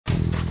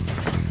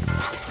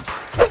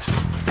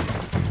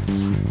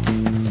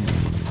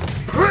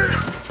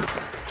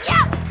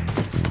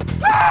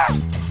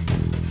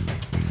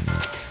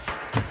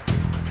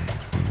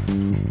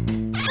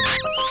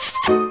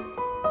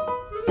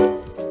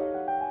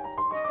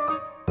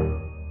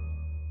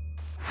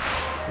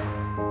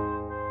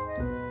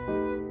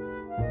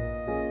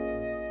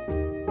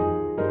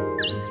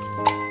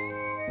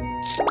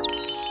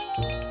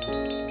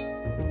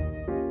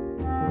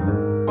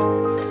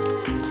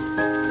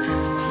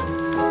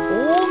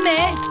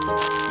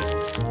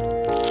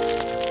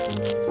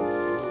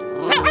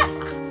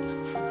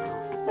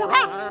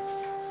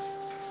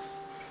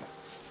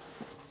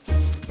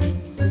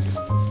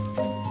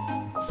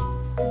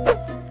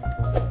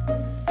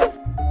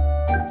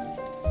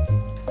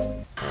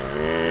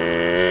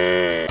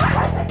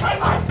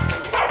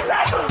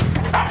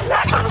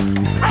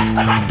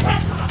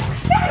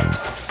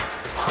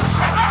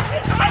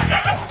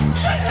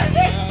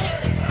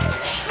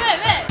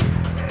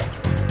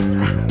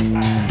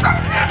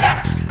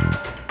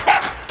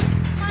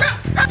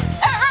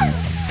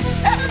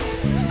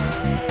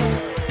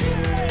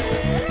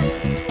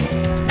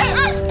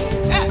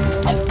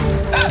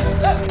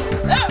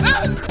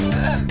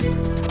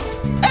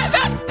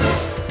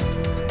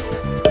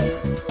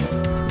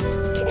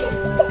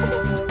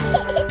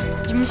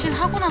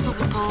임신하고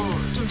나서부터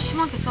좀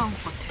심하게 싸운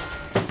것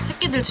같아요.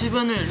 새끼들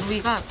주변을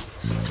루이가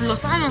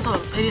둘러싸면서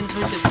베리는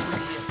절대 못 오게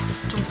해요.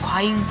 좀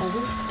과잉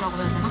보호라고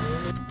해야 되나?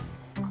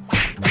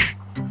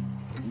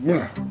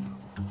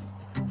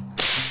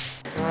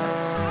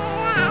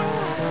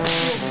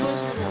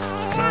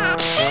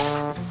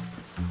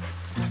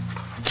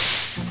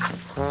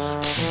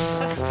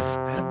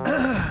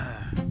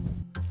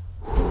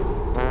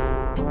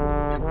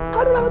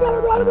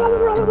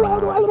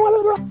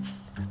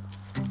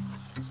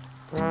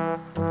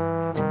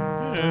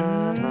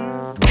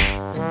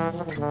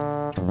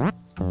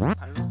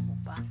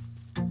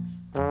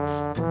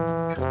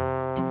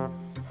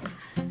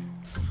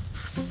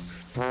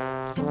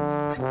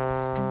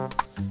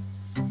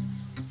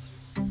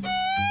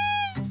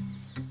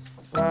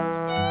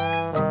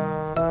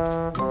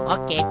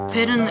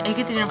 벨은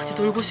애기들이랑 같이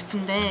놀고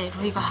싶은데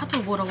루이가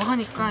하도 뭐라고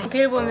하니까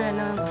벨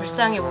보면은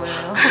불쌍해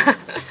보여요.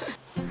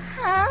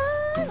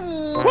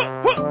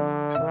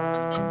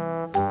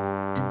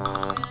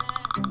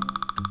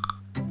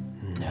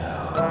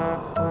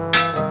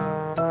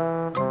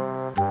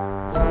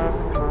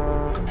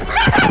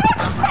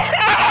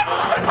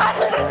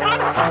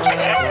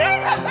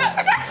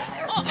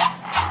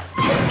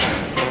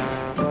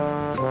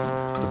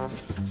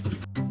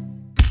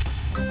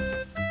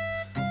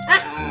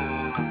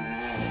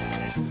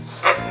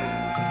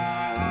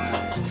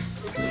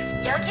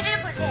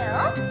 여기를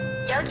보세요.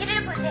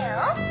 여기를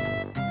보세요.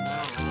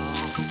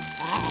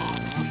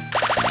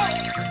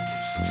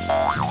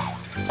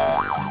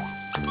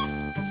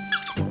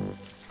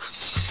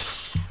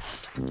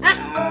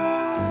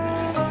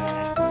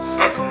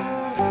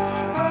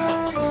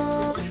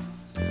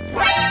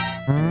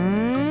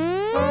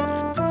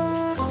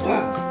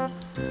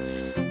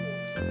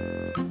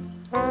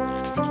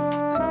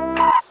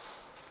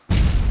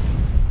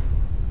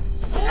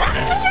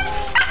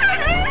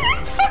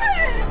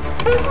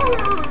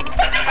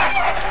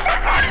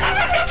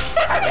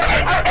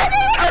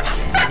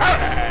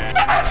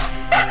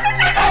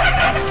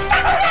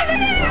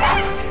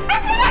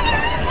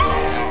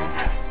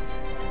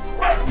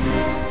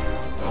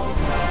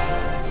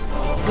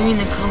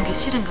 루이는 그런 게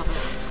싫은가 봐요.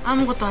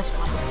 아무것도 하지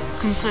마라.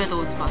 근처에도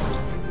오지 마라.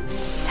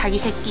 자기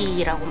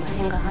새끼라고만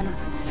생각하는 것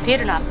같아요.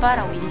 벨은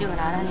아빠라고 인정을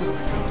안 하는 것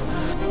같아요.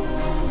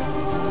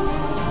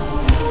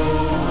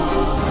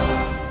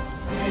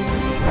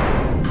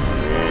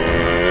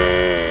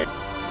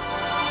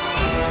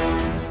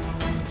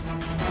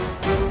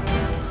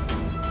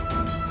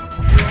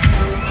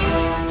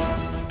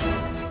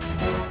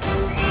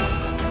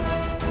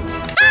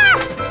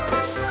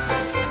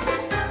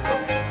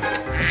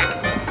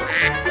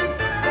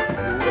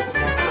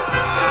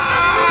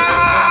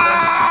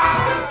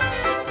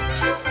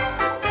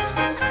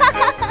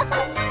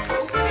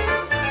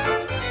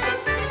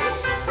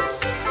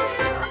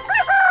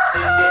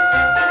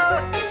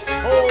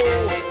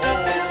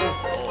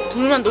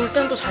 둘만 놀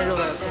땐 또 잘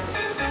놀아야 돼.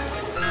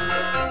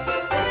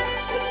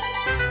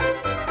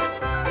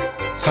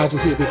 4주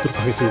후에 뵙도록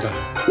하겠습니다.